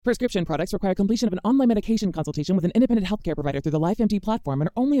Prescription products require completion of an online medication consultation with an independent healthcare provider through the LifeMD platform and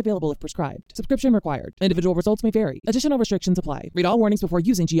are only available if prescribed. Subscription required. Individual results may vary. Additional restrictions apply. Read all warnings before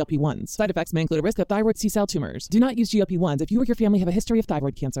using GLP-1s. Side effects may include a risk of thyroid C-cell tumors. Do not use GLP-1s if you or your family have a history of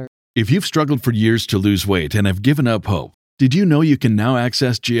thyroid cancer. If you've struggled for years to lose weight and have given up hope, did you know you can now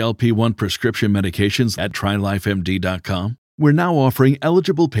access GLP-1 prescription medications at TryLifeMD.com? We're now offering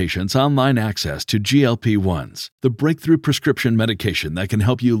eligible patients online access to GLP-1s, the breakthrough prescription medication that can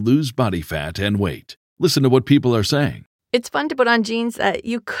help you lose body fat and weight. Listen to what people are saying. It's fun to put on jeans that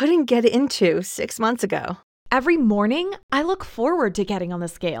you couldn't get into 6 months ago. Every morning, I look forward to getting on the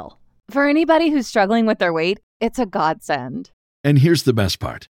scale. For anybody who's struggling with their weight, it's a godsend. And here's the best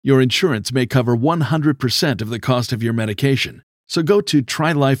part. Your insurance may cover 100% of the cost of your medication. So go to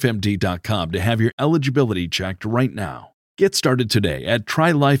TryLifeMD.com to have your eligibility checked right now. Get started today at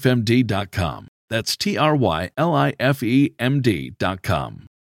TryLifeMD.com. That's TryLifeMD.com.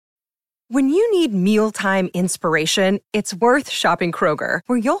 When you need mealtime inspiration, it's worth shopping Kroger,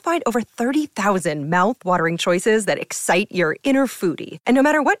 where you'll find over 30,000 mouth-watering choices that excite your inner foodie. And no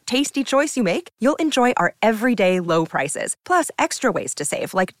matter what tasty choice you make, you'll enjoy our everyday low prices, plus extra ways to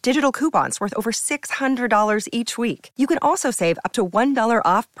save, like digital coupons worth over $600 each week. You can also save up to $1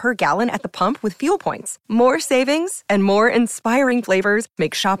 off per gallon at the pump with fuel points. More savings and more inspiring flavors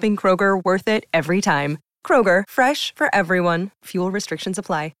make shopping Kroger worth it every time. Kroger, fresh for everyone. Fuel restrictions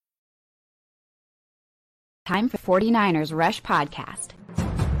apply. Time for 49ers Rush Podcast.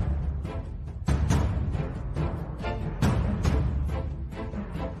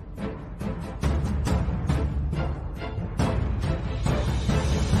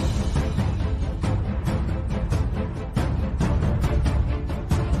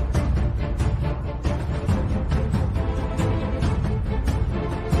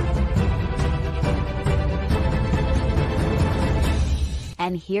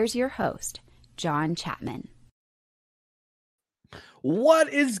 And here's your host, John Chapman.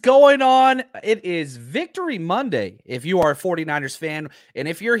 What is going on? It is Victory Monday if you are a 49ers fan. And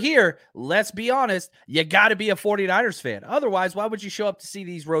if you're here, let's be honest, you got to be a 49ers fan. Otherwise, why would you show up to see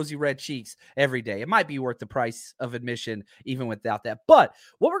these rosy red cheeks every day? It might be worth the price of admission even without that. But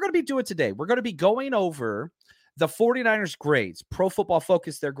what we're going to be doing today, we're going to be going over the 49ers grades. Pro Football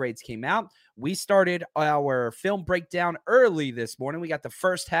Focus, their grades came out. We started our film breakdown early this morning. We got the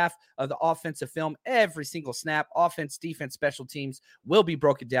first half of the offensive film. Every single snap, offense, defense, special teams will be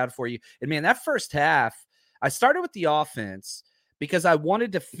broken down for you. And man, that first half, I started with the offense because I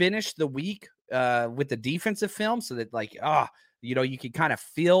wanted to finish the week with the defensive film so that you can kind of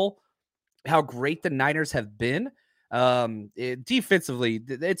feel how great the Niners have been. Defensively,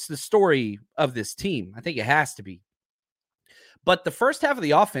 it's the story of this team. I think it has to be. But the first half of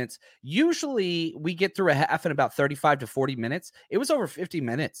the offense, usually we get through a half in about 35 to 40 minutes. It was over 50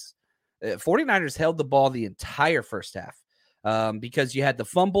 minutes. 49ers held the ball the entire first half because you had the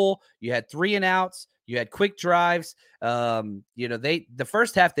fumble, you had 3 and outs, you had quick drives. The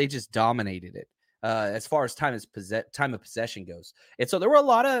first half, they just dominated it. As far as time of possession goes. And so there were a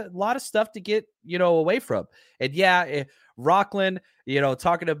lot of stuff to get, away from. And Rockland,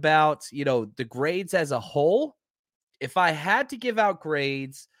 talking about, the grades as a whole. If I had to give out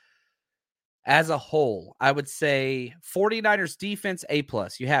grades as a whole, I would say 49ers defense, A+.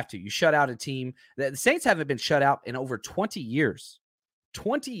 You have to. You shut out a team. The Saints haven't been shut out in over 20 years.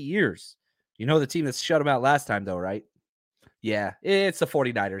 20 years. You know the team that shut them out last time, though, right? Yeah, it's the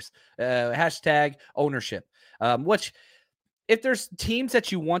 49ers. Hashtag ownership. Which, if there's teams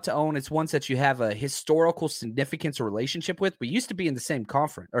that you want to own, it's ones that you have a historical significance or relationship with. We used to be in the same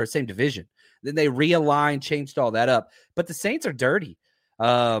conference or same division. Then they realigned, changed all that up. But the Saints are dirty.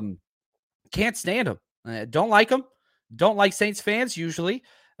 Can't stand them. Don't like them. Don't like Saints fans usually.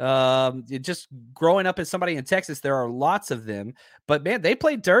 Just growing up as somebody in Texas, there are lots of them, but man, they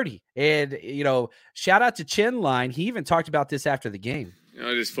play dirty. And, shout out to Chinline. He even talked about this after the game. It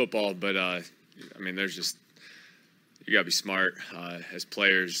is football, but there's just, you gotta be smart as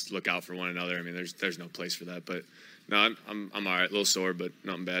players, look out for one another. There's no place for that, but no, I'm all right. A little sore, but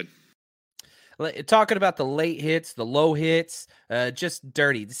nothing bad. Talking about the late hits, the low hits, just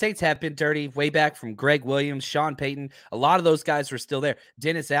dirty. The Saints have been dirty way back from Greg Williams, Sean Payton. A lot of those guys were still there.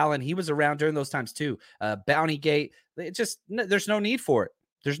 Dennis Allen, he was around during those times too. Bounty Gate, there's no need for it.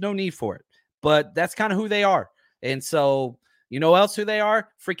 There's no need for it. But that's kind of who they are. And so, you know else who they are?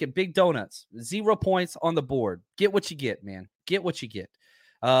 Freaking Big Donuts. 0 points on the board. Get what you get, man. Get what you get.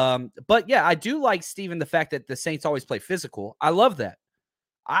 But yeah, I do like, Steven, the fact that the Saints always play physical. I love that.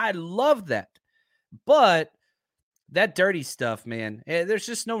 But that dirty stuff, man, there's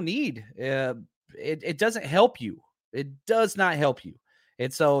just no need. It doesn't help you. It does not help you.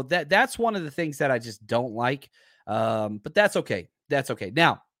 And so that's one of the things that I just don't like. But that's okay. That's okay.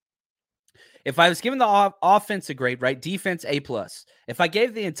 Now, if I was given the offense a grade, right? Defense A+. If I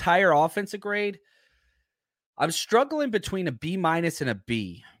gave the entire offense a grade, I'm struggling between a B- and a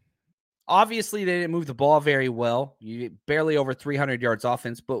B. Obviously, they didn't move the ball very well. You barely over 300 yards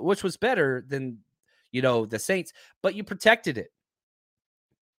offense, but which was better than, the Saints, but you protected it.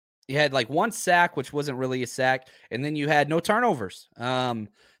 You had like one sack, which wasn't really a sack, and then you had no turnovers.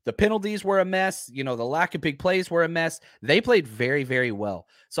 The penalties were a mess. The lack of big plays were a mess. They played very, very well.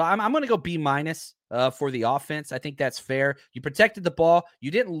 So I'm going to go B- for the offense. I think that's fair. You protected the ball.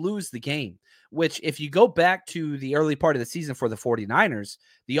 You didn't lose the game, which if you go back to the early part of the season for the 49ers,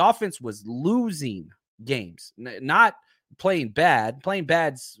 the offense was losing games, not playing bad. Playing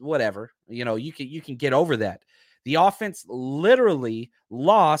bad's whatever. You can get over that. The offense literally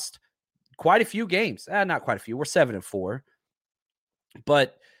lost quite a few games. Not quite a few. We're 7-4.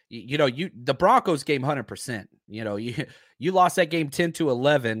 But the Broncos game 100%. You lost that game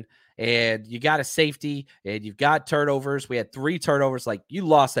 10-11, and you got a safety, and you've got turnovers. We had 3 turnovers. Like, you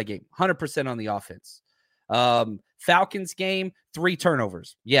lost that game 100% on the offense. Falcons game, 3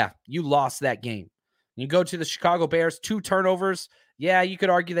 turnovers. Yeah, you lost that game. You go to the Chicago Bears, 2 turnovers. Yeah, you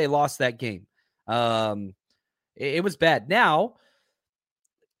could argue they lost that game. It was bad. Now,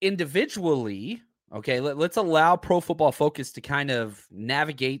 individually, okay, let's allow Pro Football Focus to kind of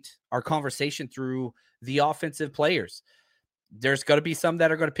navigate our conversation through the offensive players. There's going to be some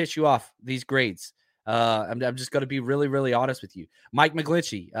that are going to piss you off, these grades. I'm just going to be really, really honest with you. Mike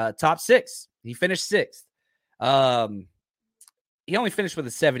McGlinchey, top 6. He finished 6th. He only finished with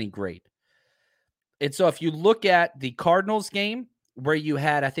a 70 grade. And so if you look at the Cardinals game, where you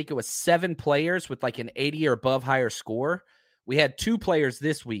had, I think it was 7 players with like an 80 or above higher score, we had 2 players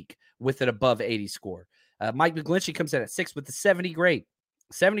this week with an above 80 score. Mike McGlinchey comes in at 6 with the 70 grade.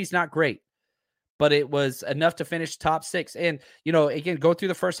 70 is not great, but it was enough to finish top 6. And, again, go through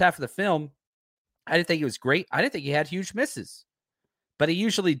the first half of the film, I didn't think it was great. I didn't think he had huge misses, but he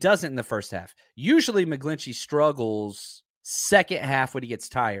usually doesn't in the first half. Usually McGlinchey struggles second half when he gets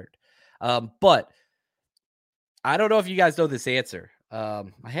tired. But I don't know if you guys know this answer. My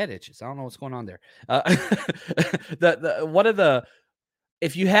head itches. I don't know what's going on there.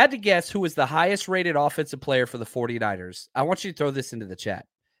 If you had to guess who was the highest rated offensive player for the 49ers, I want you to throw this into the chat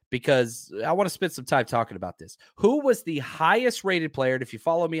because I want to spend some time talking about this. Who was the highest rated player? And if you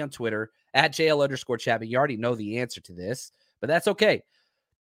follow me on Twitter at JL_Chapman, you already know the answer to this, but that's okay.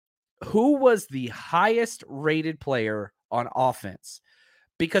 Who was the highest rated player on offense?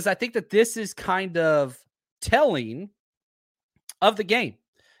 Because I think that this is kind of telling of the game.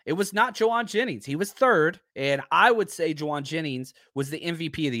 It was not Jauan Jennings. He was 3rd, and I would say Jauan Jennings was the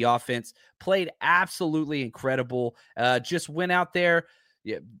MVP of the offense, played absolutely incredible, just went out there,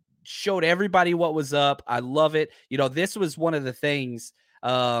 showed everybody what was up. I love it. This was one of the things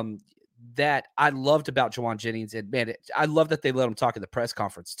that I loved about Jauan Jennings, and man, I love that they let him talk at the press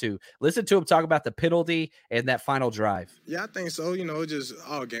conference too. Listen to him talk about the penalty and that final drive. Yeah, I think so. Just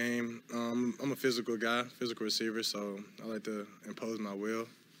all game. I'm a physical guy, physical receiver, so I like to impose my will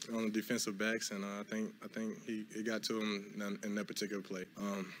on the defensive backs, and I think he got to him in that particular play.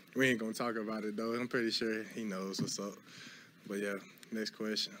 We ain't gonna talk about it though. I'm pretty sure he knows what's up. But yeah, next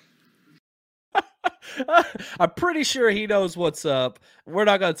question. I'm pretty sure he knows what's up. We're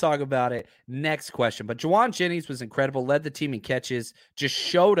not going to talk about it. Next question. But Jauan Jennings was incredible, led the team in catches, just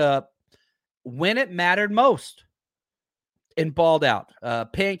showed up when it mattered most and balled out.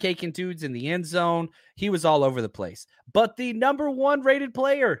 Pancaking dudes in the end zone. He was all over the place. But the number 1 rated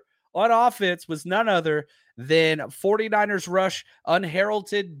player on offense was none other than 49ers rush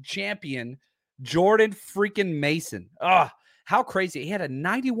unheralded champion Jordan freaking Mason. How crazy. He had a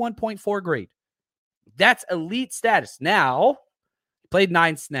 91.4 grade. That's elite status. Now, he played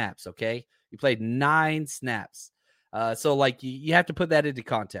 9 snaps, okay? He played 9 snaps. So, like, you have to put that into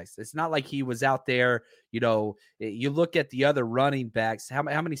context. It's not like he was out there, you look at the other running backs. How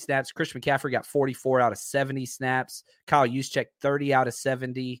many snaps? Christian McCaffrey got 44 out of 70 snaps. Kyle Juszczyk, 30 out of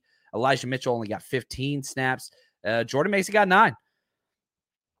 70. Elijah Mitchell only got 15 snaps. Jordan Mason got 9.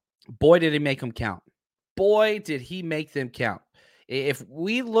 Boy, did he make them count. Boy, did he make them count. If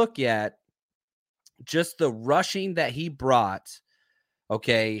we look at just the rushing that he brought,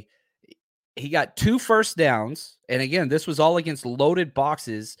 okay, he got 2 first downs. And again, this was all against loaded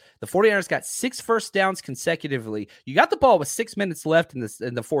boxes. The 49ers got 6 first downs consecutively. You got the ball with 6 minutes left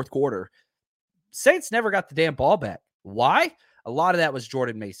in the fourth quarter. Saints never got the damn ball back. Why? A lot of that was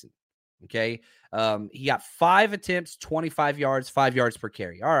Jordan Mason. Okay. He got 5 attempts, 25 yards, 5 yards per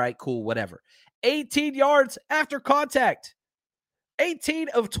carry. All right, cool, whatever. 18 yards after contact. 18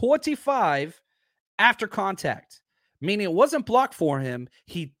 of 25 after contact, meaning it wasn't blocked for him.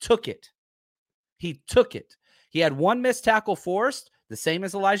 He took it. He took it. He had one missed tackle forced, the same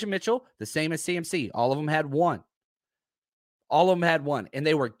as Elijah Mitchell, the same as CMC. All of them had one. All of them had one. And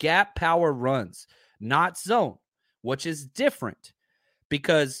they were gap power runs, not zone, which is different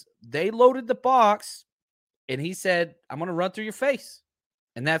because they loaded the box and he said, I'm going to run through your face.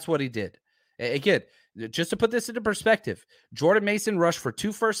 And that's what he did. Again, just to put this into perspective, Jordan Mason rushed for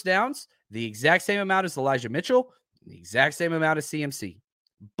 2 first downs, the exact same amount as Elijah Mitchell, the exact same amount as CMC.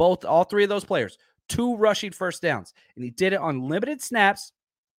 All 3 of those players, 2 rushing first downs. And he did it on limited snaps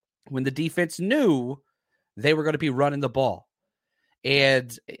when the defense knew they were going to be running the ball.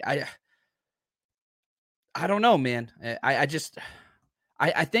 And I don't know, man.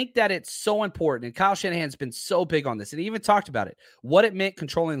 I think that it's so important, and Kyle Shanahan's been so big on this, and he even talked about it, what it meant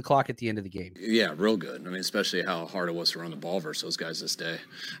controlling the clock at the end of the game. Yeah, real good. I mean, especially how hard it was to run the ball versus those guys this day.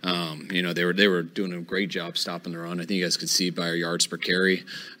 They were doing a great job stopping the run. I think you guys could see by our yards per carry.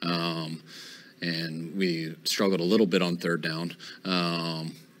 And we struggled a little bit on third down,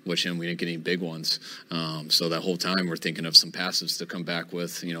 which we didn't get any big ones. So that whole time we're thinking of some passes to come back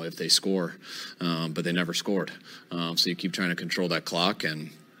with, if they score, but they never scored. So you keep trying to control that clock, and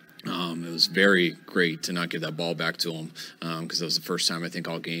it was very great to not give that ball back to them because that was the first time I think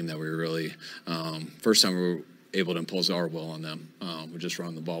all game that we were really, first time we were able to impose our will on them. We just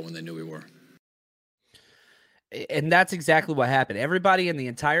run the ball when they knew we were. And that's exactly what happened. Everybody in the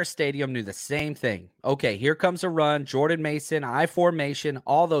entire stadium knew the same thing. Okay, here comes a run, Jordan Mason, I formation,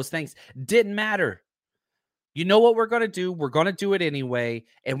 all those things. Didn't matter. You know what we're going to do? We're going to do it anyway.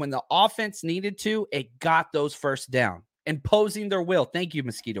 And when the offense needed to, it got those first down. Imposing their will. Thank you,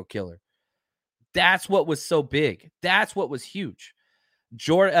 Mosquito Killer. That's what was so big. That's what was huge.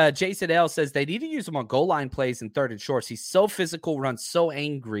 Jason L says they need to use him on goal line plays and 3rd and shorts. He's so physical, runs so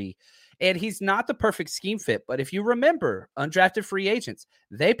angry. And he's not the perfect scheme fit. But if you remember, undrafted free agents,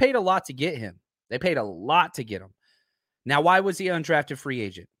 they paid a lot to get him. They paid a lot to get him. Now, why was he an undrafted free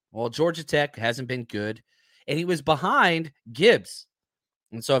agent? Well, Georgia Tech hasn't been good. And he was behind Gibbs.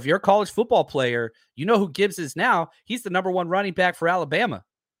 And so if you're a college football player, you know who Gibbs is now. He's the number 1 running back for Alabama.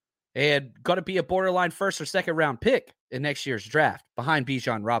 And going to be a borderline 1st or 2nd round pick in next year's draft. Behind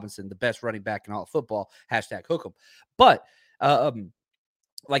Bijan Robinson, the best running back in all of football. #hook'em. But,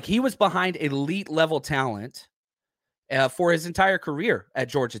 he was behind elite level talent for his entire career at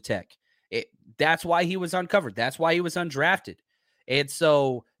Georgia Tech. That's why he was uncovered. That's why he was undrafted. And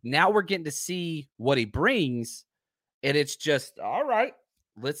so now we're getting to see what he brings. And it's just, all right,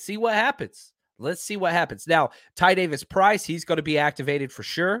 let's see what happens. Let's see what happens. Now, Ty Davis Price, he's going to be activated for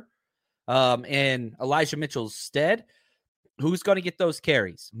sure. In Elijah Mitchell's stead. Who's going to get those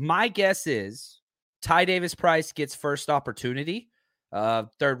carries? My guess is Ty Davis Price gets first opportunity.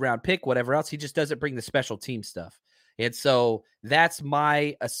 3rd round pick, whatever else. He just doesn't bring the special team stuff. And so that's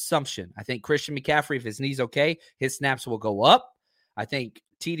my assumption. I think Christian McCaffrey, if his knee's okay, his snaps will go up. I think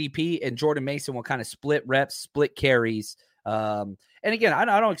TDP and Jordan Mason will kind of split reps, split carries. And again,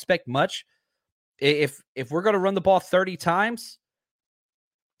 I don't expect much. If we're going to run the ball 30 times,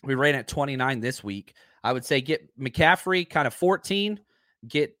 we ran at 29 this week. I would say get McCaffrey kind of 14,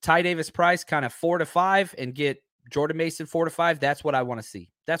 get Ty Davis Price kind of 4 to 5, and get Jordan Mason 4 to 5. That's what I want to see.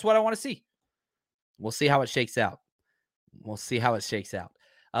 That's what I want to see. We'll see how it shakes out.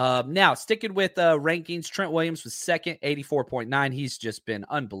 Now, sticking with rankings, Trent Williams was 2nd, 84.9. He's just been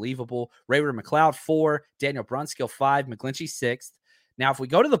unbelievable. Rayward McLeod 4, Daniel Brunskill 5, McGlinchey 6th. Now, if we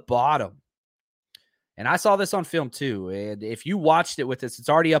go to the bottom, and I saw this on film too, and if you watched it with us, it's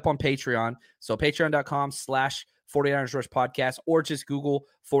already up on Patreon. So patreon.com/49ers Rush Podcast, or just Google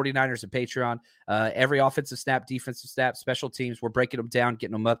 49ers and Patreon. Every offensive snap, defensive snap, special teams, we're breaking them down,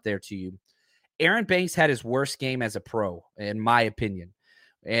 getting them up there to you. Aaron Banks had his worst game as a pro, in my opinion.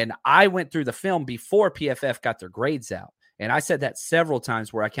 And I went through the film before PFF got their grades out. And I said that several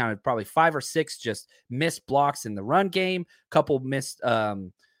times where I counted probably 5 or 6 just missed blocks in the run game, couple missed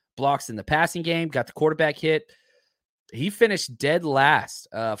blocks in the passing game, got the quarterback hit. He finished dead last,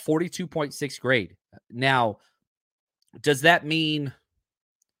 42.6 grade. Now, does that mean,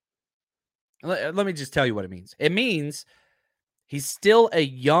 let me just tell you what it means. It means he's still a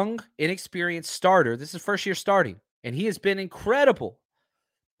young, inexperienced starter. This is first year starting, and he has been incredible,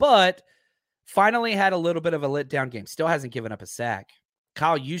 but finally had a little bit of a let-down game. Still hasn't given up a sack.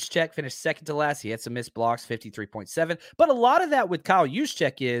 Kyle Juszczyk finished 2nd to last. He had some missed blocks, 53.7. But a lot of that with Kyle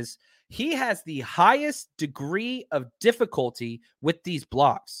Juszczyk is he has the highest degree of difficulty with these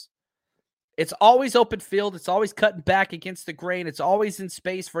blocks. It's always open field. It's always cutting back against the grain. It's always in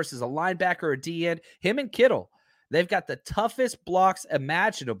space versus a linebacker or a D-end. Him and Kittle. They've got the toughest blocks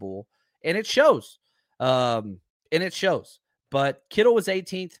imaginable, and it shows. But Kittle was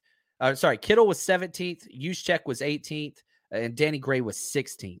 18th. Kittle was 17th. Juszczyk was 18th, and Danny Gray was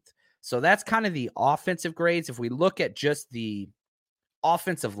 16th. So that's kind of the offensive grades. If we look at just the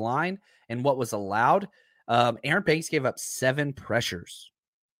offensive line and what was allowed, Aaron Banks gave up 7 pressures.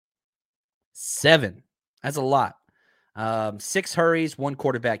 7. That's a lot. 6 hurries, 1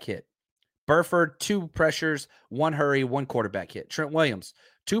 quarterback hit. Burford, 2 pressures, 1 hurry, 1 quarterback hit. Trent Williams,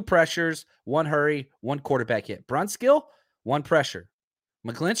 2 pressures, 1 hurry, 1 quarterback hit. Brunskill, 1 pressure.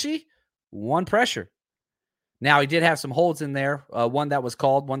 McGlinchey, 1 pressure. Now, he did have some holds in there. One that was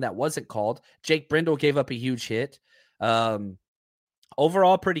called, one that wasn't called. Jake Brindle gave up a huge hit.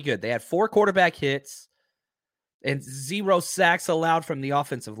 Overall, pretty good. They had 4 quarterback hits and 0 sacks allowed from the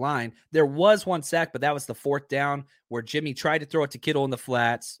offensive line. There was 1 sack, but that was the 4th down where Jimmy tried to throw it to Kittle in the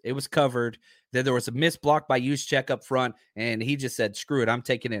flats. It was covered. Then there was a missed block by Juszczyk up front, and he just said, screw it, I'm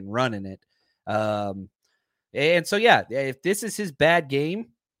taking it and running it. And so, yeah, if this is his bad game,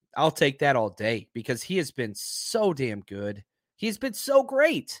 I'll take that all day because he has been so damn good. He's been so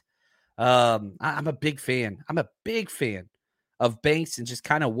great. I'm a big fan. I'm a big fan of Banks and just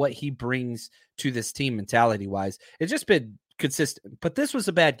kind of what he brings to this team mentality-wise. It's just been consistent. But this was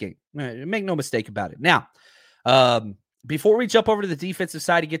a bad game. Make no mistake about it. Now, before we jump over to the defensive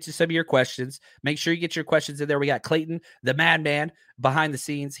side to get to some of your questions, make sure you get your questions in there. We got Clayton, the madman, behind the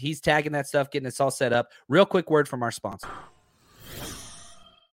scenes. He's tagging that stuff, getting us all set up. Real quick word from our sponsor.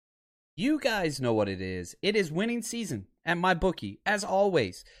 You guys know what it is. It is winning season at MyBookie. As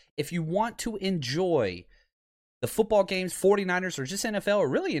always, if you want to enjoy the football games, 49ers, or just NFL, or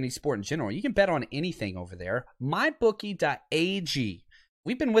really any sport in general, you can bet on anything over there. MyBookie.ag.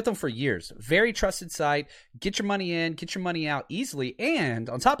 We've been with them for years. Very trusted site. Get your money in, get your money out easily. And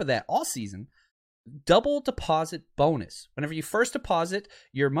on top of that, all season, double deposit bonus. Whenever you first deposit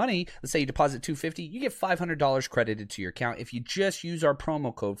your money, let's say you deposit $250, you get $500 credited to your account if you just use our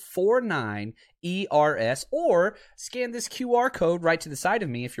promo code 49ERS or scan this QR code right to the side of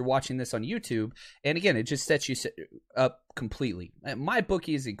me if you're watching this on YouTube. And again, it just sets you up completely.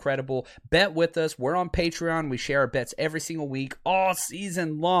 MyBookie is incredible. Bet with us. We're on Patreon. We share our bets every single week, all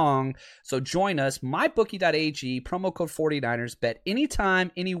season long. So join us, MyBookie.ag, promo code 49ers. Bet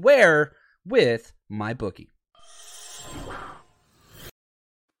anytime, anywhere with MyBookie.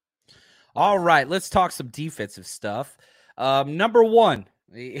 All right, let's talk some defensive stuff. Number 1,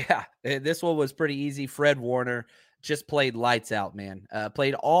 yeah, this one was pretty easy. Fred Warner just played lights out, man.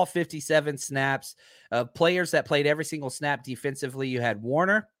 Played all 57 snaps. Players that played every single snap defensively. You had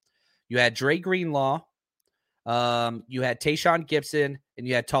Warner, you had Dre Greenlaw, you had Tayshaun Gibson, and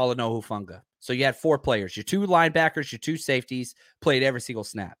you had Talanoa Hufanga. So you had 4 players. Your 2 linebackers, your 2 safeties played every single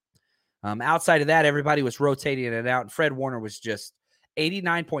snap. Outside of that, everybody was rotating in and out, and Fred Warner was just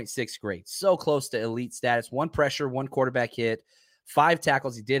 89.6 grade. So close to elite status. 1 pressure, 1 quarterback hit, 5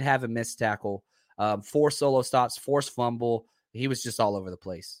 tackles. He did have a missed tackle, 4 solo stops, forced fumble. He was just all over the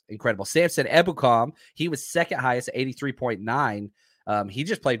place. Incredible. Samson Ebukam, he was second highest at 83.9. He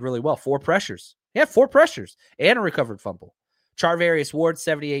just played really well. 4 pressures. He had 4 pressures and a recovered fumble. Charvarius Ward,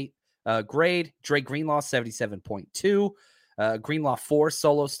 78 grade. Dre Greenlaw, 77.2. Greenlaw 4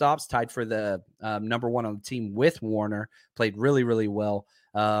 solo stops, tied for the number 1 on the team with Warner. Played really, really well.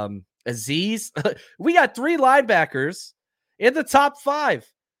 Azeez, we got 3 linebackers in the top 5.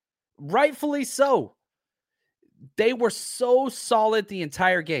 Rightfully so. They were so solid the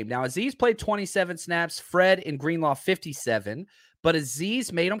entire game. Now, Azeez played 27 snaps, Fred and Greenlaw 57, but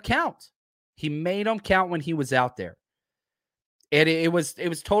Azeez made them count. He made them count when he was out there. And it was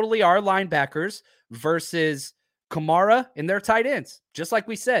totally our linebackers versus Kamara and their tight ends. Just like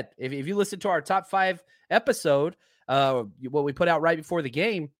we said, if you listen to our top 5 episode, what we put out right before the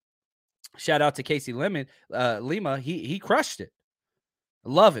game, shout out to Casey Lima, he crushed it.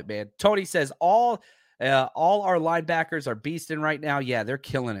 Love it, man. Tony says all our linebackers are beasting right now. Yeah, they're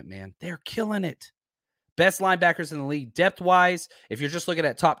killing it, man. They're killing it. Best linebackers in the league depth-wise. If you're just looking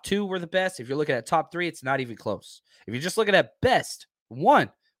at top 2, we're the best. If you're looking at top 3, it's not even close. If you're just looking at best 1,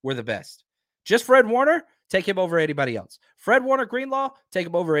 we're the best. Just Fred Warner, take him over anybody else. Fred Warner, Greenlaw, take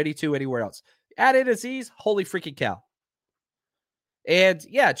him over 82 anywhere else. Add in Azeez, holy freaking cow. And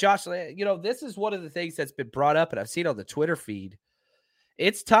yeah, Josh, this is one of the things that's been brought up, and I've seen on the Twitter feed.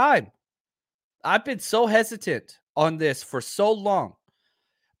 It's time. I've been so hesitant on this for so long.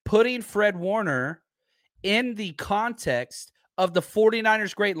 Putting Fred Warner in the context of the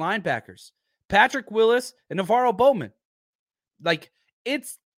 49ers' great linebackers, Patrick Willis and Navarro Bowman. Like,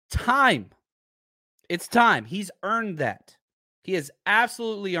 it's time. It's time. He's earned that. He has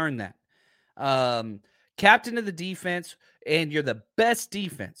absolutely earned that. captain of the defense, and you're the best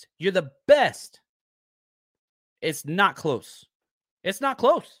defense. You're the best. It's not close. It's not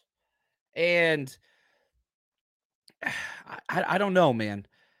close. And I don't know, man.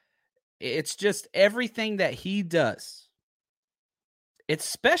 It's just everything that he does. It's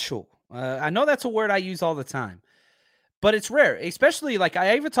special. I know that's a word I use all the time, but it's rare, especially like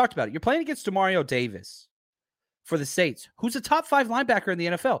I even talked about it. You're playing against Demario Davis for the Saints, who's a top 5 linebacker in the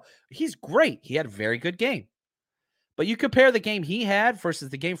NFL. He's great. He had a very good game. But you compare the game he had versus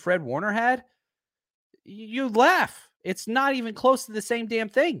the game Fred Warner had, you laugh. It's not even close to the same damn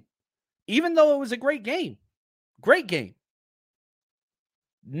thing. Even though it was a great game. Great game.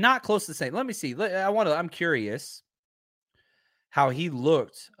 Not close to the same. Let me see. I'm curious how he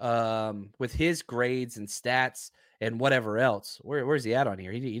looked with his grades and stats and whatever else. Where's he at on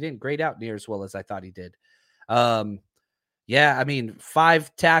here? He didn't grade out near as well as I thought he did. Yeah, I mean,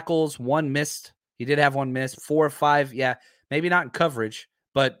 5 tackles, 1 missed. He did have 1 miss, 4 or 5. Yeah, maybe not in coverage,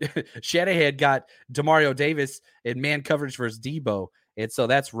 but Shanahan got Demario Davis in man coverage versus Debo, and so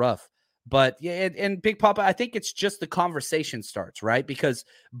that's rough. But yeah, and Big Papa, I think it's just the conversation starts, right? Because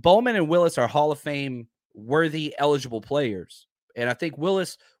Bowman and Willis are Hall of Fame worthy eligible players. And I think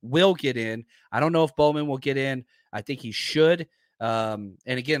Willis will get in. I don't know if Bowman will get in. I think he should. And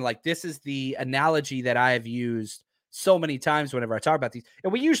again, like this is the analogy that I have used so many times whenever I talk about these.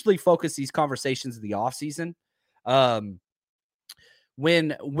 And we usually focus these conversations in the offseason.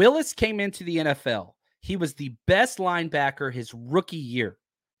 When Willis came into the NFL, he was the best linebacker his rookie year.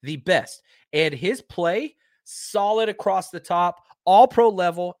 The best. And his play, solid across the top, all pro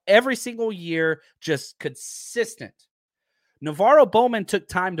level, every single year, just consistent. NaVorro Bowman took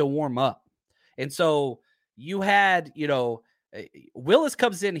time to warm up. And so you had, Willis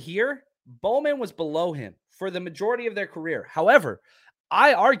comes in here. Bowman was below him for the majority of their career. However,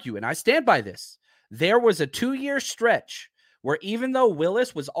 I argue, and I stand by this, there was a 2-year stretch where even though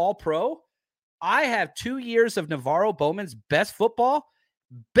Willis was all pro, I have 2 years of NaVorro Bowman's best football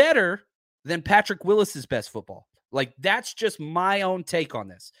better than Patrick Willis's best football. Like, that's just my own take on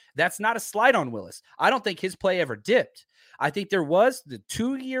this. That's not a slight on Willis. I don't think his play ever dipped. I think there was the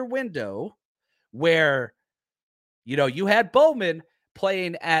 2-year window where, you had Bowman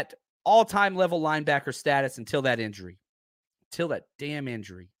playing at all-time level linebacker status until that injury. Until that damn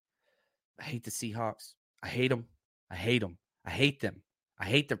injury. I hate the Seahawks. I hate them. I hate them. I hate them. I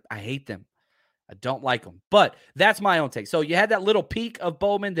hate them. I don't like them. But that's my own take. So you had that little peak of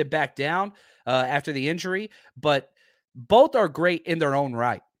Bowman that backed down after the injury, but both are great in their own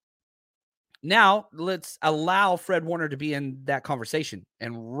right. Now, let's allow Fred Warner to be in that conversation,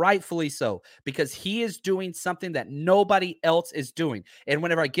 and rightfully so, because he is doing something that nobody else is doing. And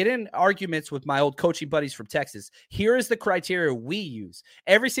whenever I get in arguments with my old coaching buddies from Texas, here is the criteria we use.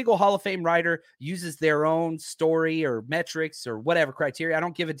 Every single Hall of Fame writer uses their own story or metrics or whatever criteria. I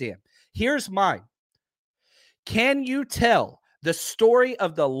don't give a damn. Here's mine. Can you tell the story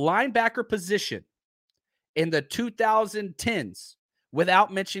of the linebacker position in the 2010s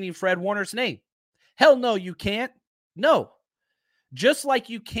without mentioning Fred Warner's name? Hell no, you can't. No. Just like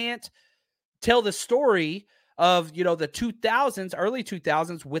you can't tell the story of, the 2000s, early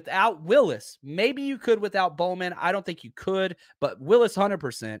 2000s without Willis. Maybe you could without Bowman. I don't think you could, but Willis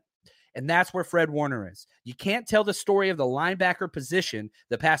 100%. And that's where Fred Warner is. You can't tell the story of the linebacker position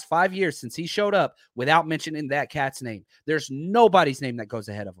the past 5 years since he showed up without mentioning that cat's name. There's nobody's name that goes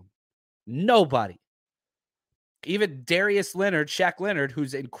ahead of him. Nobody. Even Darius Leonard, Shaq Leonard,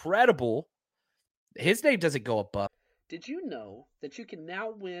 who's incredible, his name doesn't go above. Did you know that you can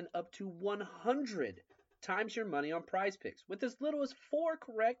now win up to 100 times your money on Prize Picks with as little as 4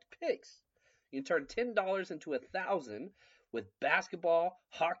 correct picks? You can turn $10 into $1,000 with basketball,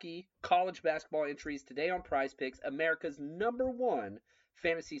 hockey, college basketball entries today on Prize Picks, America's #1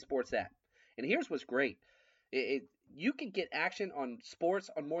 fantasy sports app. And here's what's great. You can get action on sports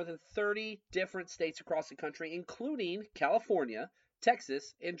on more than 30 different states across the country, including California,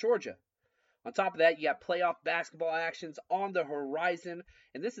 Texas, and Georgia. On top of that, you got playoff basketball actions on the horizon,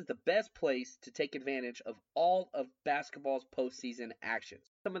 and this is the best place to take advantage of all of basketball's postseason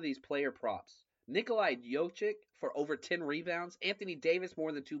actions. Some of these player props. Nikolai Jokic for over 10 rebounds. Anthony Davis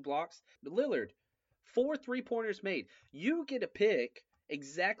more than 2 blocks. Lillard, 4 3-pointers made. You get to pick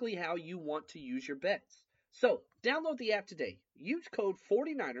exactly how you want to use your bets. So, download the app today. Use code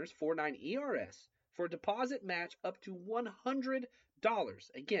 49ers, 49ERS, for a deposit match up to $100.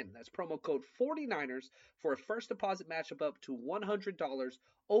 Again, that's promo code 49ers for a first deposit match up to $100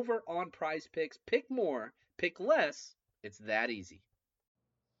 over on Prize Picks. Pick more, pick less. It's that easy.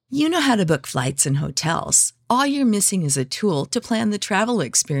 You know how to book flights and hotels. All you're missing is a tool to plan the travel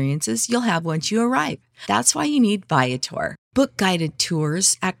experiences you'll have once you arrive. That's why you need Viator. Book guided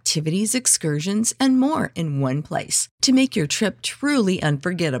tours, activities, excursions, and more in one place to make your trip truly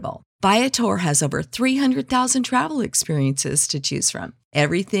unforgettable. Viator has over 300,000 travel experiences to choose from.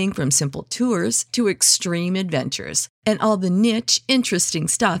 Everything from simple tours to extreme adventures and all the niche, interesting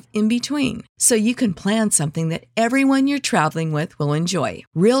stuff in between. So you can plan something that everyone you're traveling with will enjoy.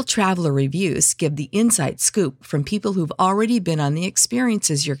 Real traveler reviews give the inside scoop from people who've already been on the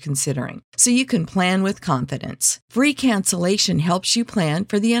experiences you're considering. So you can plan with confidence. Free cancellation helps you plan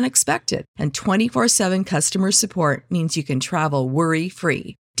for the unexpected. And 24/7 customer support means you can travel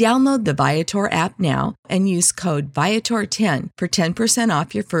worry-free. Download the Viator app now and use code Viator10 for 10%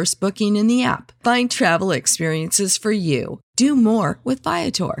 off your first booking in the app. Find travel experiences for you. Do more with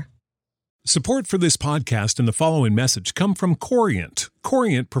Viator. Support for this podcast and the following message come from Corient.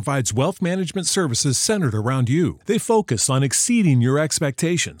 Corient provides wealth management services centered around you. They focus on exceeding your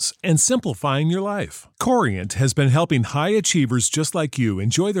expectations and simplifying your life. Corient has been helping high achievers just like you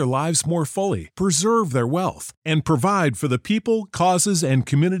enjoy their lives more fully, preserve their wealth, and provide for the people, causes, and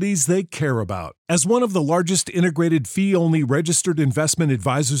communities they care about. As one of the largest integrated fee-only registered investment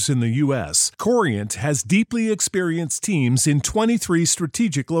advisors in the U.S., Corient has deeply experienced teams in 23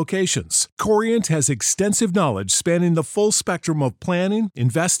 strategic locations. Corient has extensive knowledge spanning the full spectrum of planning,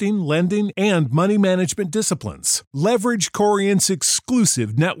 investing, lending, and money management disciplines. Leverage Corient's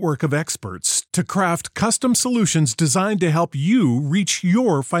exclusive network of experts to craft custom solutions designed to help you reach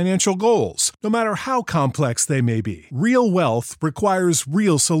your financial goals, no matter how complex they may be. Real wealth requires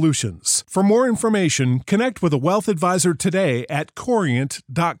real solutions. For more information, connect with a wealth advisor today at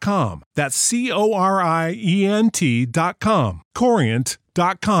Corient.com. That's Corient.com.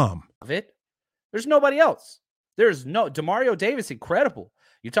 Corient.com. Of it. There's nobody else. There's no DeMario Davis, incredible.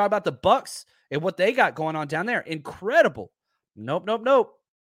 You talk about the Bucks and what they got going on down there, incredible. Nope.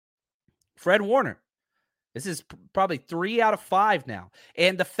 Fred Warner. This is probably 3 out of 5 now.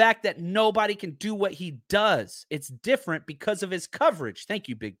 And the fact that nobody can do what he does, it's different because of his coverage. Thank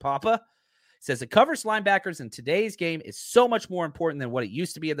you, Big Papa. It says the coverage linebackers in today's game is so much more important than what it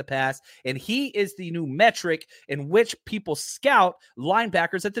used to be in the past. And he is the new metric in which people scout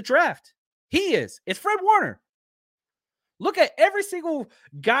linebackers at the draft. He is. It's Fred Warner. Look at every single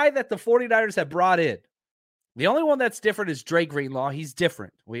guy that the 49ers have brought in. The only one that's different is Dre Greenlaw. He's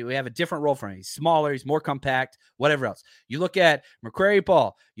different. We have a different role for him. He's smaller. He's more compact, whatever else. You look at McCrary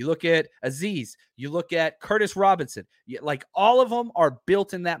Ball. You look at Azeez. You look at Curtis Robinson. Like all of them are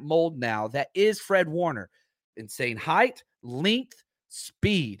built in that mold now. That is Fred Warner. Insane height, length,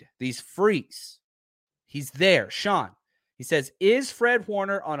 speed. These freaks. He's there. Sean, he says, is Fred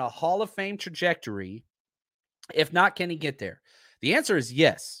Warner on a Hall of Fame trajectory? If not, can he get there? The answer is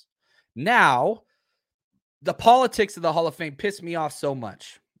yes. Now, the politics of the Hall of Fame pissed me off so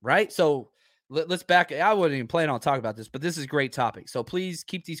much, right? So let's back. I wasn't even planning on talking about this, but this is a great topic. So please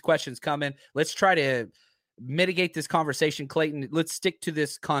keep these questions coming. Let's try to mitigate this conversation, Clayton. Let's stick to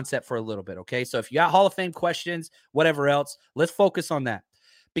this concept for a little bit, okay? So if you got Hall of Fame questions, whatever else, let's focus on that.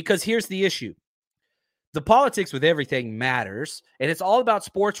 Because here's the issue. The politics with everything matters, and it's all about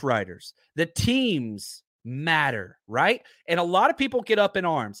sports writers. The teams matter, right? And a lot of people get up in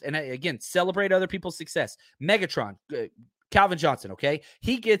arms and again celebrate other people's success. Megatron, Calvin Johnson, okay,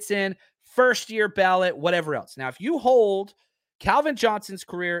 he gets in first year ballot, whatever else. Now if you hold Calvin Johnson's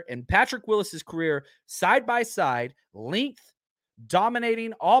career and Patrick Willis's career side by side, length,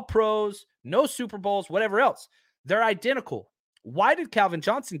 dominating, all pros, no Super Bowls, whatever else, they're identical. Why did Calvin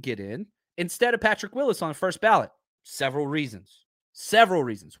Johnson get in instead of Patrick Willis on the first ballot? Several reasons.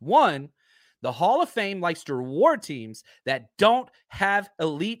 One, the Hall of Fame likes to reward teams that don't have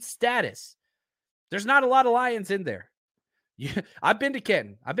elite status. There's not a lot of Lions in there. I've been to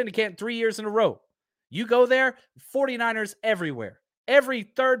Canton. 3 years in a row. You go there, 49ers everywhere. Every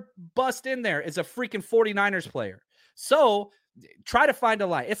third bust in there is a freaking 49ers player. So try to find a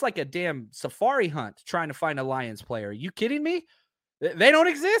Lion. It's like a damn safari hunt trying to find a Lions player. Are you kidding me? They don't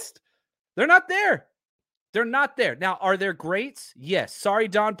exist. They're not there. They're not there. Now, are there greats? Yes. Sorry,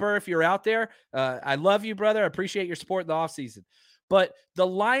 Don Burr, if you're out there. I love you, brother. I appreciate your support in the offseason. But the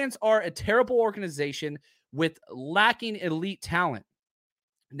Lions are a terrible organization with lacking elite talent.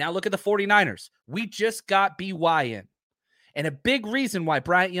 Now, look at the 49ers. We just got BY in. And a big reason why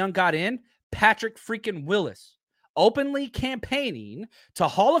Bryant Young got in, Patrick freaking Willis. Openly campaigning to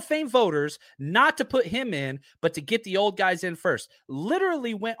Hall of Fame voters not to put him in, but to get the old guys in first.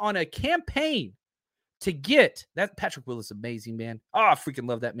 Literally went on a campaign to get that. Patrick Willis, amazing, man. Oh, I freaking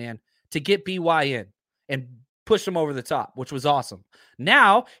love that man. To get BY in and pushed him over the top, which was awesome.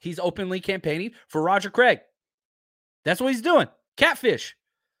 Now he's openly campaigning for Roger Craig. That's what he's doing. Catfish.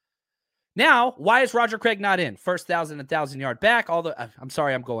 Now, why is Roger Craig not in? First 1,000 yard back. I'm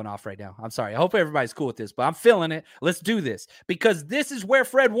sorry, I'm going off right now. I'm sorry. I hope everybody's cool with this, but I'm feeling it. Let's do this because this is where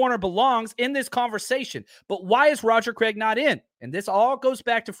Fred Warner belongs in this conversation. But why is Roger Craig not in? And this all goes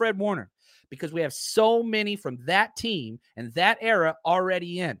back to Fred Warner because we have so many from that team and that era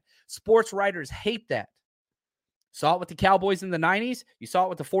already in. Sports writers hate that. Saw it with the Cowboys in the 90s. You saw it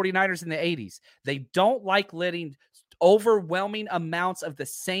with the 49ers in the 80s. They don't like letting overwhelming amounts of the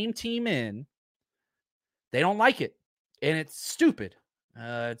same team in. They don't like it. And it's stupid.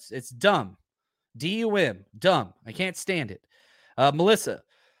 It's dumb. D-U-M. Dumb. I can't stand it. Melissa,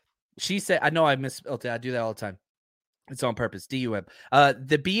 she said, I know I misspelled it. I do that all the time. It's on purpose. D-U-M.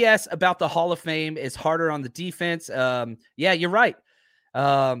 The BS about the Hall of Fame is harder on the defense. Yeah, you're right.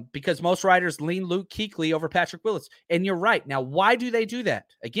 Because most writers lean Luke Kuechly over Patrick Willis. And you're right. Now, why do they do that?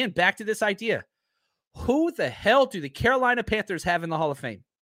 Again, back to this idea. Who the hell do the Carolina Panthers have in the Hall of Fame?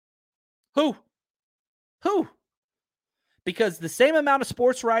 Who? Because the same amount of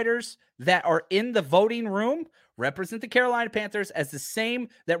sports writers that are in the voting room represent the Carolina Panthers as the same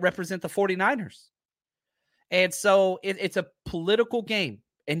that represent the 49ers. And so it's a political game,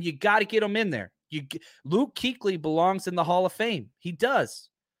 and you got to get them in there. Luke Kuechly belongs in the Hall of Fame. He does.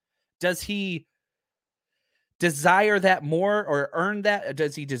 Does he desire that more or earn that?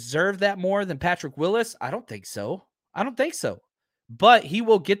 Does he deserve that more than Patrick Willis? I don't think so. But he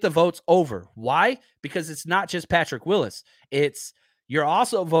will get the votes over. Why? Because it's not just Patrick Willis. You're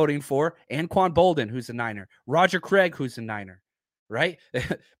also voting for Anquan Boldin, who's a Niner, Roger Craig, who's a Niner, right?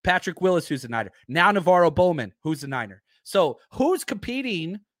 Patrick Willis, who's a Niner. Now Navarro Bowman, who's a Niner. So who's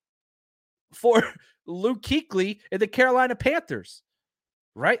competing for Luke Kuechly and the Carolina Panthers?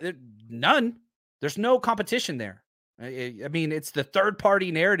 Right? None. There's no competition there. I mean, it's the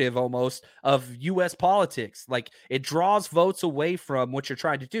third-party narrative almost of U.S. politics. Like, it draws votes away from what you're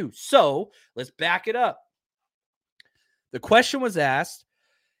trying to do. So, let's back it up. The question was asked,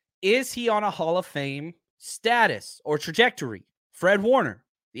 is he on a Hall of Fame status or trajectory? Fred Warner.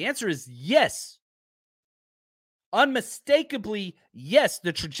 The answer is yes. Unmistakably, yes,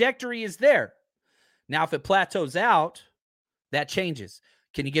 the trajectory is there. Now, if it plateaus out, that changes.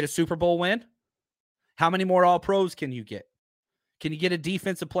 Can you get a Super Bowl win? How many more All-Pros can you get? Can you get a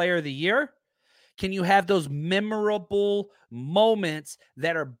Defensive Player of the Year? Can you have those memorable moments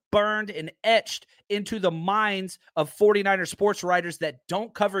that are burned and etched into the minds of 49er sports writers that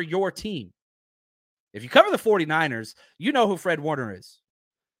don't cover your team? If you cover the 49ers, you know who Fred Warner is.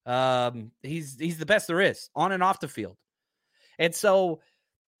 He's the best there is on and off the field. And so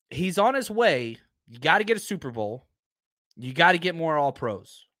he's on his way. You got to get a Super Bowl. You got to get more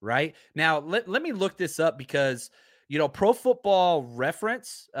All-Pros, right? Now, let me look this up because, Pro Football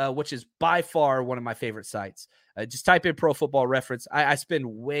Reference, which is by far one of my favorite sites. Just type in Pro Football Reference. I spend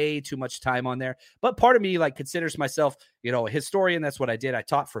way too much time on there. But part of me considers myself, a historian. That's what I did. I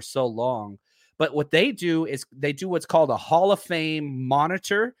taught for so long. But what they do is they do what's called a Hall of Fame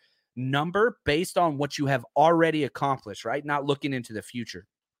monitor number based on what you have already accomplished, right? Not looking into the future.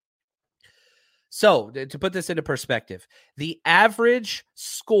 So to put this into perspective, the average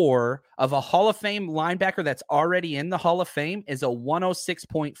score of a Hall of Fame linebacker that's already in the Hall of Fame is a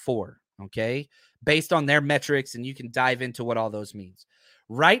 106.4, okay? Based on their metrics, and you can dive into what all those means.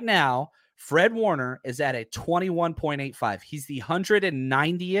 Right now, Fred Warner is at a 21.85. He's the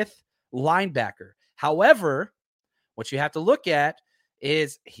 190th linebacker. However, what you have to look at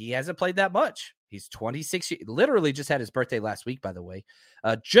is he hasn't played that much. He's 26. Literally just had his birthday last week, by the way.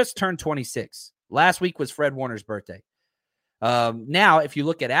 Just turned 26. Last week was Fred Warner's birthday. Now, if you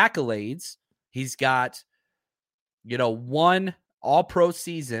look at accolades, he's got, one All-Pro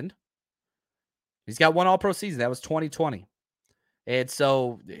season. He's got one All-Pro season. That was 2020. And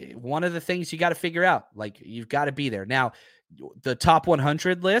so one of the things you got to figure out, you've got to be there. Now, the top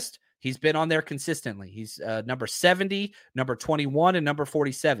 100 list, he's been on there consistently. He's number 70, number 21, and number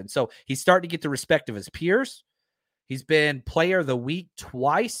 47. So he's starting to get the respect of his peers. He's been Player of the Week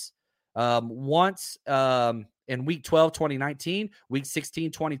twice. Once in Week 12, 2019, Week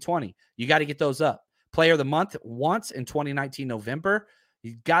 16, 2020. You got to get those up. Player of the Month once in 2019, November.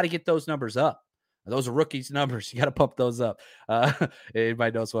 You got to get those numbers up. Those are rookies' numbers. You got to pump those up.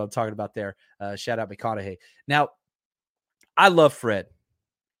 Everybody knows what I'm talking about there. Shout out McConaughey. Now, I love Fred.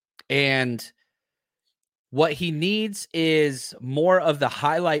 And what he needs is more of the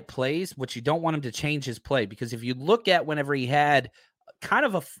highlight plays, which you don't want him to change his play. Because if you look at whenever he had kind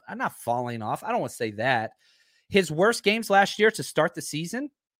of I'm not falling off. I don't want to say that. His worst games last year to start the season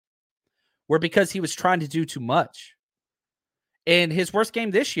were because he was trying to do too much. In his worst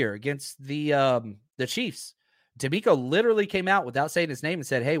game this year against the Chiefs, DeMeco literally came out without saying his name and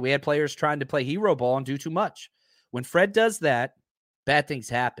said, hey, we had players trying to play hero ball and do too much. When Fred does that, bad things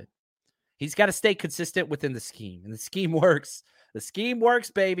happen. He's got to stay consistent within the scheme, and the scheme works. The scheme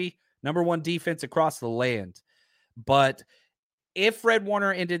works, baby. Number one defense across the land. But if Fred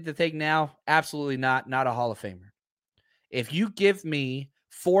Warner ended the thing now, absolutely not a Hall of Famer. If you give me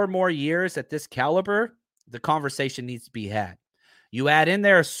 4 more years at this caliber, the conversation needs to be had. You add in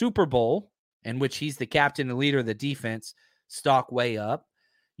there a Super Bowl, in which he's the captain and leader of the defense, stock way up.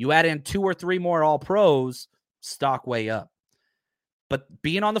 You add in 2 or 3 more All-Pros, stock way up. But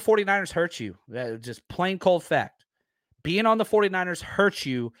being on the 49ers hurts you. Just plain cold fact. Being on the 49ers hurts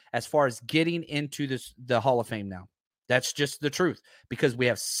you as far as getting into the Hall of Fame now. That's just the truth, because we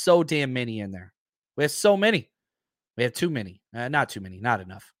have so damn many in there. We have so many. We have too many. Not too many. Not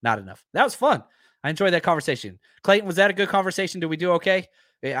enough. That was fun. I enjoyed that conversation. Clayton, was that a good conversation? Did we do okay?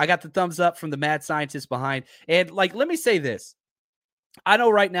 I got the thumbs up from the mad scientist behind. And, let me say this. I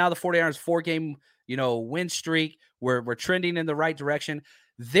know right now the 49ers 4-game, win streak, we're trending in the right direction.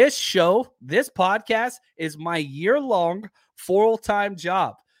 This show, this podcast is my year-long full-time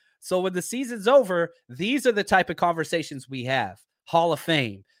job. So when the season's over, these are the type of conversations we have. Hall of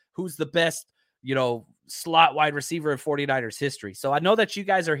Fame. Who's the best, slot wide receiver in 49ers history. So I know that you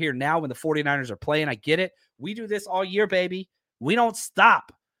guys are here now when the 49ers are playing. I get it. We do this all year, baby. We don't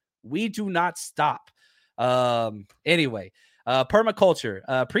stop. We do not stop. Anyway, Permaculture,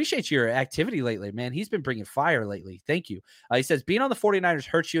 appreciate your activity lately, man. He's been bringing fire lately. Thank you. He says, being on the 49ers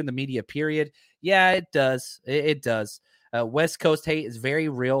hurts you in the media, period. Yeah, it does. It does. West Coast hate is very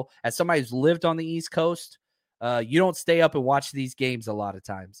real. As somebody who's lived on the East Coast, you don't stay up and watch these games a lot of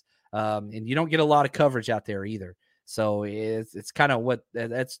times. And you don't get a lot of coverage out there either. So it's kind of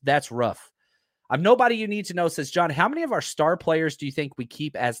that's rough. I'm nobody you need to know, says John. How many of our star players do you think we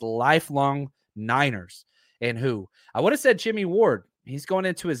keep as lifelong Niners, and who? I would have said Jimmy Ward. He's going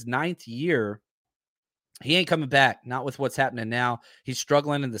into his 9th year. He ain't coming back. Not with what's happening now. He's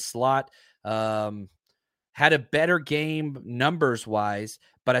struggling in the slot. Had a better game numbers wise,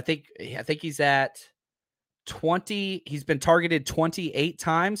 but I think he's at 20. He's been targeted 28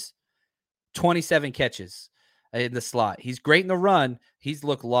 times. 27 catches in the slot. He's great in the run. He's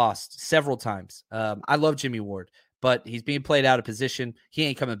looked lost several times. I love Jimmy Ward, but he's being played out of position. He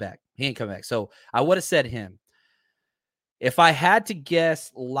ain't coming back. So I would have said him. If I had to guess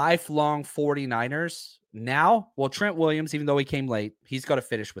lifelong 49ers now, well, Trent Williams, even though he came late, he's got to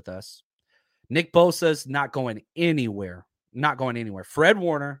finish with us. Nick Bosa's not going anywhere. Fred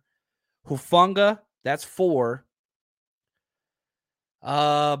Warner, Hufanga, that's 4.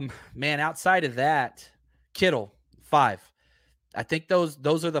 Man, outside of that, Kittle, 5. I think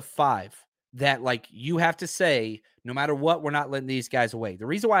those are the 5 that you have to say, no matter what, we're not letting these guys away. The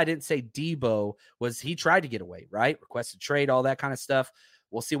reason why I didn't say Debo was he tried to get away, right? Requested trade, all that kind of stuff.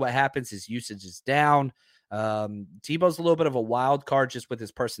 We'll see what happens. His usage is down. Debo's a little bit of a wild card just with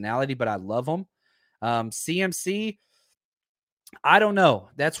his personality, but I love him. CMC, I don't know.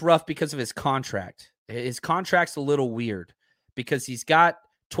 That's rough because of his contract. His contract's a little weird, because he's got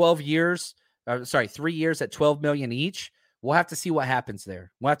 3 years at $12 million each. We'll have to see what happens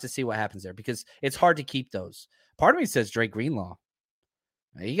there. Because it's hard to keep those. Part of me says Drake Greenlaw.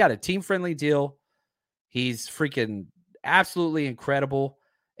 He got a team-friendly deal. He's freaking absolutely incredible,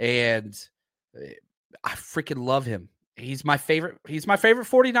 and I freaking love him. He's my favorite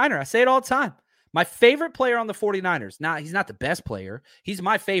 49er. I say it all the time. My favorite player on the 49ers. Now, he's not the best player. He's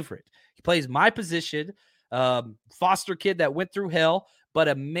my favorite. He plays my position. Foster kid that went through hell, but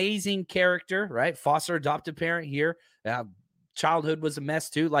amazing character, right? Foster adopted parent here. Childhood was a mess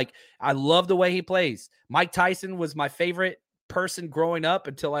too. I love the way he plays. Mike Tyson was my favorite person growing up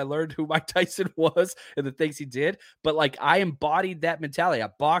until I learned who Mike Tyson was and the things he did. But I embodied that mentality. I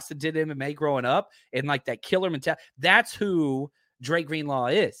boxed and did MMA growing up, and that killer mentality. That's who Drake Greenlaw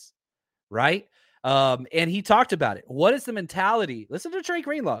is, right? And he talked about it. What is the mentality? Listen to Drake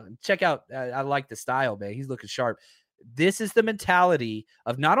Greenlaw. Check out. I like the style, man. He's looking sharp. This is the mentality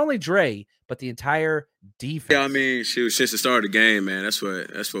of not only Dre, but the entire defense. Yeah, I mean, since the start of the game, man, that's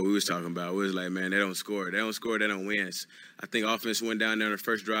what we was talking about. We was like, man, they don't score. They don't win. I think offense went down there on the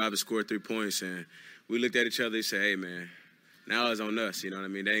first drive and scored 3 points, and we looked at each other and said, hey, man, now it's on us. You know what I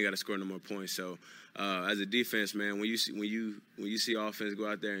mean? They ain't got to score no more points. So as a defense, man, when you see offense go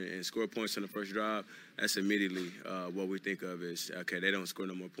out there and score points on the first drive, that's immediately what we think of is, okay, they don't score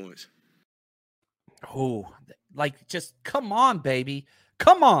no more points. Oh, just come on, baby.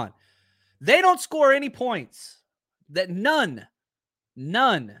 Come on. They don't score any points. None.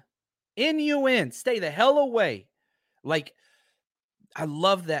 N-U-N. Stay the hell away. Like, I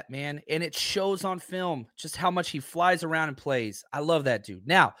love that, man. And it shows on film just how much he flies around and plays. I love that dude.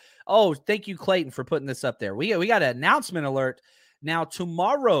 Now, thank you, Clayton, for putting this up there. We got an announcement alert. Now,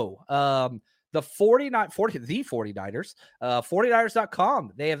 tomorrow, the 49ers,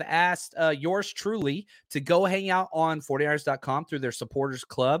 49ers.com, they have asked yours truly to go hang out on 49ers.com through their supporters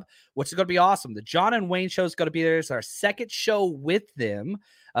club, which is going to be awesome. The John and Wayne show is going to be there. It's our second show with them.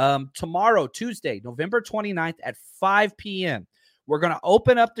 Tomorrow, Tuesday, November 29th at 5 p.m. We're going to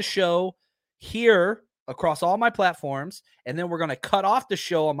open up the show here across all my platforms, and then we're going to cut off the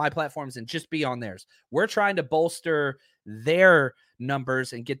show on my platforms and just be on theirs. We're trying to bolster their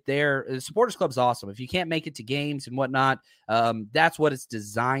numbers and get the supporters club's awesome. If you can't make it to games and whatnot, that's what it's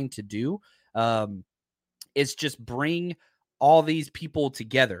designed to do. It's just bring all these people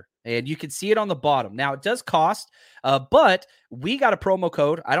together. And you can see it on the bottom. Now, it does cost, but we got a promo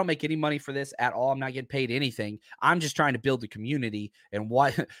code. I don't make any money for this at all. I'm not getting paid anything. I'm just trying to build the community. And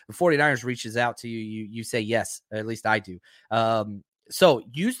why the 49ers reaches out to you, you say yes. At least I do. So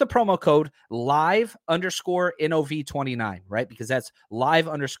use the promo code live_NOV29, right? Because that's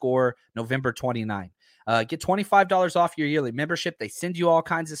live_November 29. Get $25 off your yearly membership. They send you all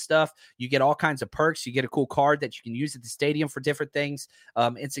kinds of stuff. You get all kinds of perks. You get a cool card that you can use at the stadium for different things.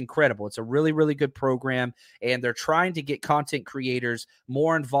 It's incredible. It's a really, really good program, and they're trying to get content creators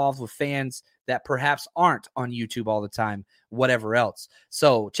more involved with fans that perhaps aren't on YouTube all the time, whatever else.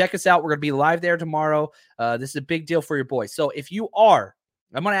 So check us out. We're going to be live there tomorrow. This is a big deal for your boys. So if you are,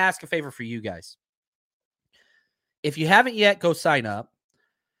 I'm going to ask a favor for you guys. If you haven't yet, go sign up.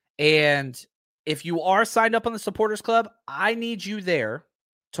 And if you are signed up on the supporters club, I need you there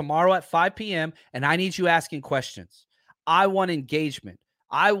tomorrow at 5 p.m. and I need you asking questions. I want engagement.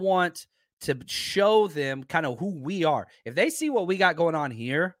 I want to show them kind of who we are. If they see what we got going on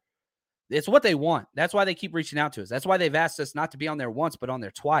here, it's what they want. That's why they keep reaching out to us. That's why they've asked us not to be on there once, but on there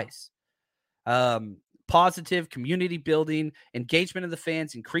twice. Positive community building, engagement of the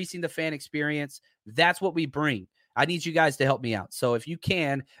fans, increasing the fan experience. That's what we bring. I need you guys to help me out. So if you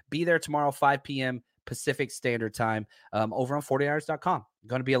can, be there tomorrow, 5 p.m. Pacific Standard Time over on 49ers.com.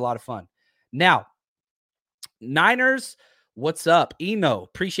 Going to be a lot of fun. Now, Niners, what's up? Eno,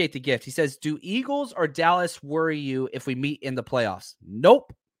 appreciate the gift. He says, do Eagles or Dallas worry you if we meet in the playoffs?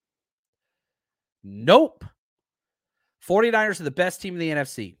 Nope. 49ers are the best team in the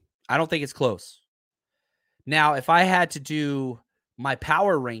NFC. I don't think it's close. Now, if I had to do my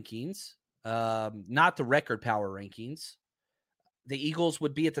power rankings, not the record power rankings, the Eagles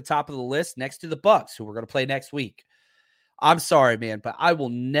would be at the top of the list next to the Bucs, who we're going to play next week. I'm sorry, man, but I will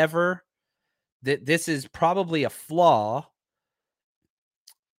never. This is probably a flaw.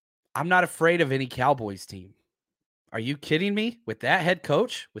 I'm not afraid of any Cowboys team. Are you kidding me? With that head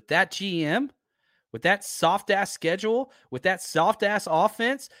coach, with that GM, with that soft-ass schedule, with that soft-ass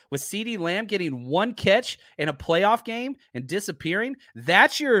offense, with CeeDee Lamb getting one catch in a playoff game and disappearing,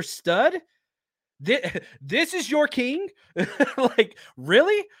 that's your stud? This is your king? Like,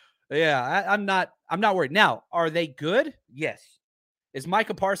 really? Yeah, I'm not worried. Now, are they good? Yes. Is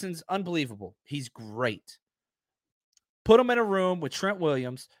Micah Parsons unbelievable? He's great. Put him in a room with Trent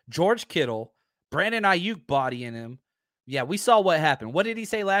Williams, George Kittle, Brandon Ayuk bodying him. Yeah, we saw what happened. What did he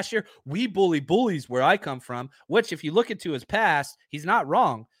say last year? We bully bullies where I come from, which if you look into his past, he's not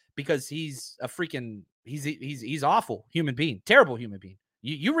wrong because he's a freaking he's awful human being, terrible human being.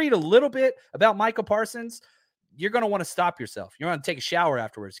 You read a little bit about Micah Parsons, you're going to want to stop yourself. You're going to take a shower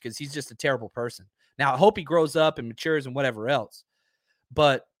afterwards because he's just a terrible person. Now, I hope he grows up and matures and whatever else.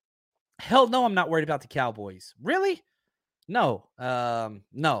 But hell no, I'm not worried about the Cowboys. Really? No,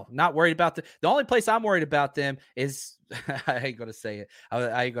 not worried about the only place I'm worried about them is I ain't going to say it.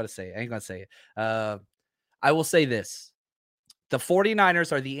 I ain't going to say it. I will say this. The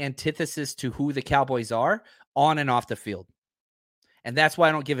 49ers are the antithesis to who the Cowboys are on and off the field. And that's why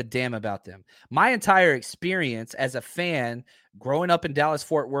I don't give a damn about them. My entire experience as a fan growing up in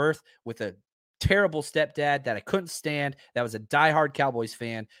Dallas-Fort Worth with a terrible stepdad that I couldn't stand, that was a diehard Cowboys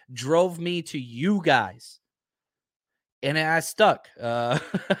fan, drove me to you guys. And I stuck.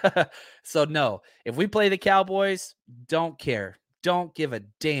 So, no. If we play the Cowboys, don't care. Don't give a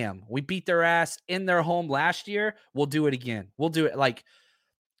damn. We beat their ass in their home last year. We'll do it again. We'll do it. Like,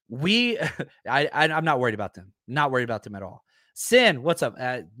 I'm not worried about them. Not worried about them at all. Sin, what's up?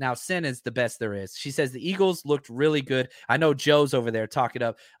 Now, Sin is the best there is. She says the Eagles looked really good. I know Joe's over there talking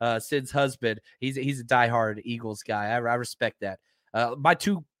up Sid's husband. He's a diehard Eagles guy. I respect that. My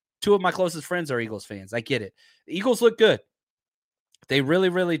two of my closest friends are Eagles fans. I get it. The Eagles look good. They really,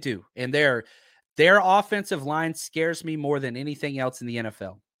 really do. And their offensive line scares me more than anything else in the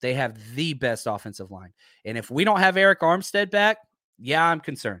NFL. They have the best offensive line. And if we don't have Eric Armstead back, yeah, I'm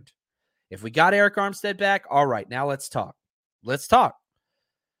concerned. If we got Eric Armstead back, all right, now let's talk. Let's talk.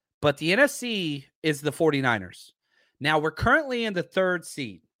 But the NFC is the 49ers. Now, we're currently in the 3rd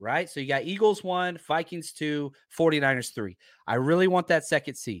seed, right? So you got Eagles 1, Vikings 2, 49ers 3. I really want that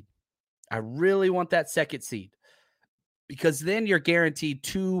 2nd seed. Because then you're guaranteed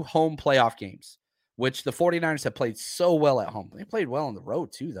 2 home playoff games, which the 49ers have played so well at home. They played well on the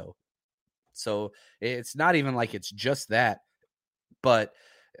road too, though. So it's not even like it's just that. But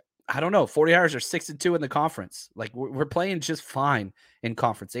I don't know. 49ers are 6-2 in the conference. Like, we're playing just fine in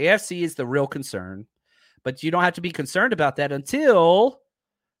conference. The AFC is the real concern, but you don't have to be concerned about that until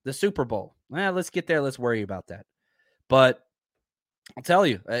the Super Bowl. Let's get there. Let's worry about that. But I'll tell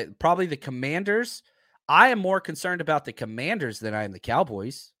you, probably the Commanders. I am more concerned about the Commanders than I am the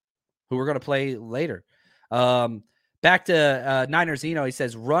Cowboys, who we're going to play later. Back to Niners Eno, he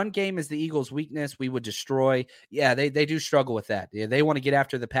says, run game is the Eagles' weakness. We would destroy. Yeah, they do struggle with that. Yeah, they want to get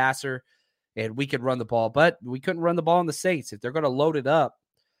after the passer, and we could run the ball, but we couldn't run the ball on the Saints. If they're going to load it up,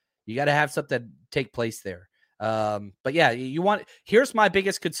 you got to have something take place there. But yeah, here's my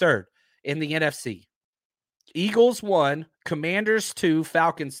biggest concern in the NFC. Eagles 1, Commanders 2,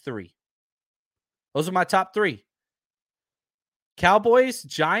 Falcons 3. Those are my top 3. Cowboys,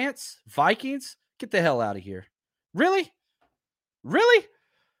 Giants, Vikings, get the hell out of here. Really?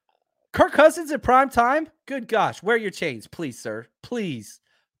 Kirk Cousins at prime time? Good gosh. Wear your chains, please, sir. Please.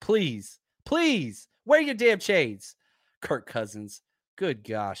 Wear your damn chains. Kirk Cousins. Good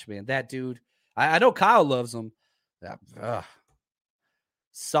gosh, man. That dude. I know Kyle loves him.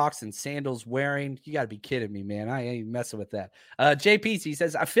 Socks and sandals wearing. You got to be kidding me, man. I ain't messing with that. JP, he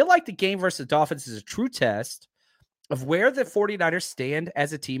says, I feel like the game versus the Dolphins is a true test of where the 49ers stand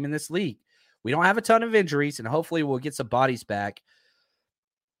as a team in this league. We don't have a ton of injuries, and hopefully we'll get some bodies back.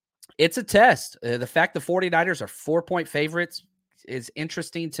 It's a test. The fact the 49ers are 4-point favorites is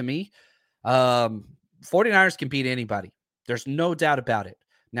interesting to me. 49ers can beat anybody. There's no doubt about it.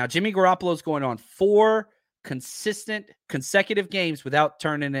 Now, Jimmy Garoppolo's going on 4 consecutive games without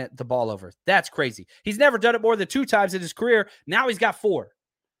turning the ball over. That's crazy. He's never done it more than 2 times in his career. Now he's got 4.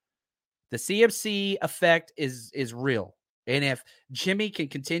 The CMC effect is real. And if Jimmy can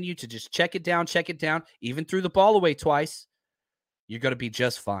continue to just check it down, even threw the ball away twice, you're going to be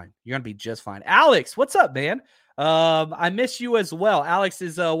just fine. Alex, what's up, man? I miss you as well. Alex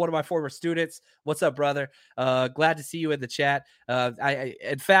is one of my former students. What's up, brother? Glad to see you in the chat.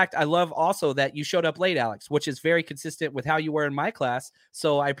 In fact, I love also that you showed up late, Alex, which is very consistent with how you were in my class.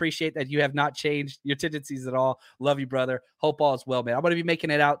 So I appreciate that you have not changed your tendencies at all. Love you, brother. Hope all is well, man. I'm going to be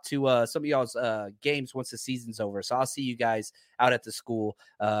making it out to some of y'all's games once the season's over. So I'll see you guys out at the school.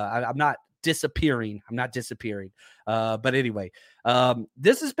 I'm not disappearing. But anyway,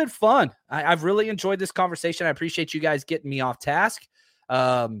 this has been fun. I've really enjoyed this conversation. I appreciate you guys getting me off task,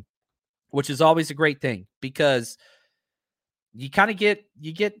 which is always a great thing because you kind of get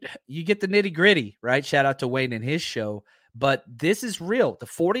the nitty gritty, right? Shout out to Wayne and his show, but this is real. The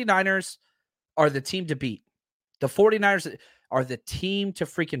 49ers are the team to beat. The 49ers are the team to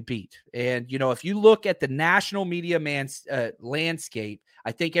freaking beat. And, if you look at the national media landscape,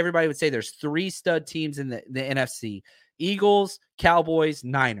 I think everybody would say there's 3 stud teams in the NFC: Eagles, Cowboys,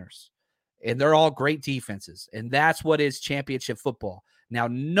 Niners. And they're all great defenses. And that's what is championship football. Now,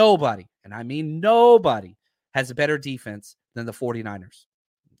 nobody, and I mean nobody, has a better defense than the 49ers.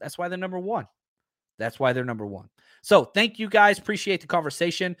 That's why they're number 1. So thank you guys. Appreciate the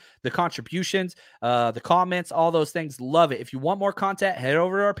conversation, the contributions, the comments, all those things. Love it. If you want more content, head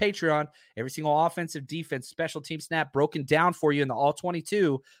over to our Patreon. Every single offensive, defense, special team snap broken down for you in the all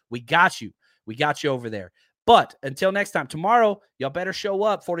 22. We got you over there. But until next time, tomorrow, y'all better show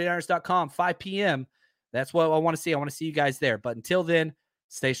up, 49ers.com, 5 p.m. That's what I want to see. I want to see you guys there. But until then,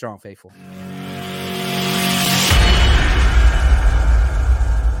 stay strong, faithful.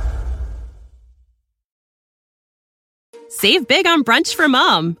 Save big on brunch for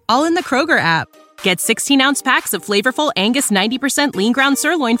mom, all in the Kroger app. Get 16-ounce packs of flavorful Angus 90% lean ground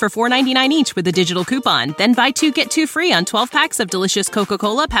sirloin for $4.99 each with a digital coupon. Then buy 2, get 2 free on 12 packs of delicious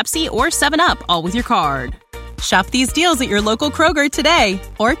Coca-Cola, Pepsi, or 7-Up, all with your card. Shop these deals at your local Kroger today,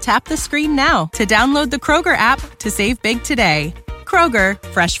 or tap the screen now to download the Kroger app to save big today. Kroger,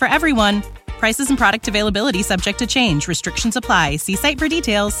 fresh for everyone. Prices and product availability subject to change. Restrictions apply. See site for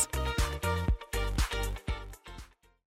details.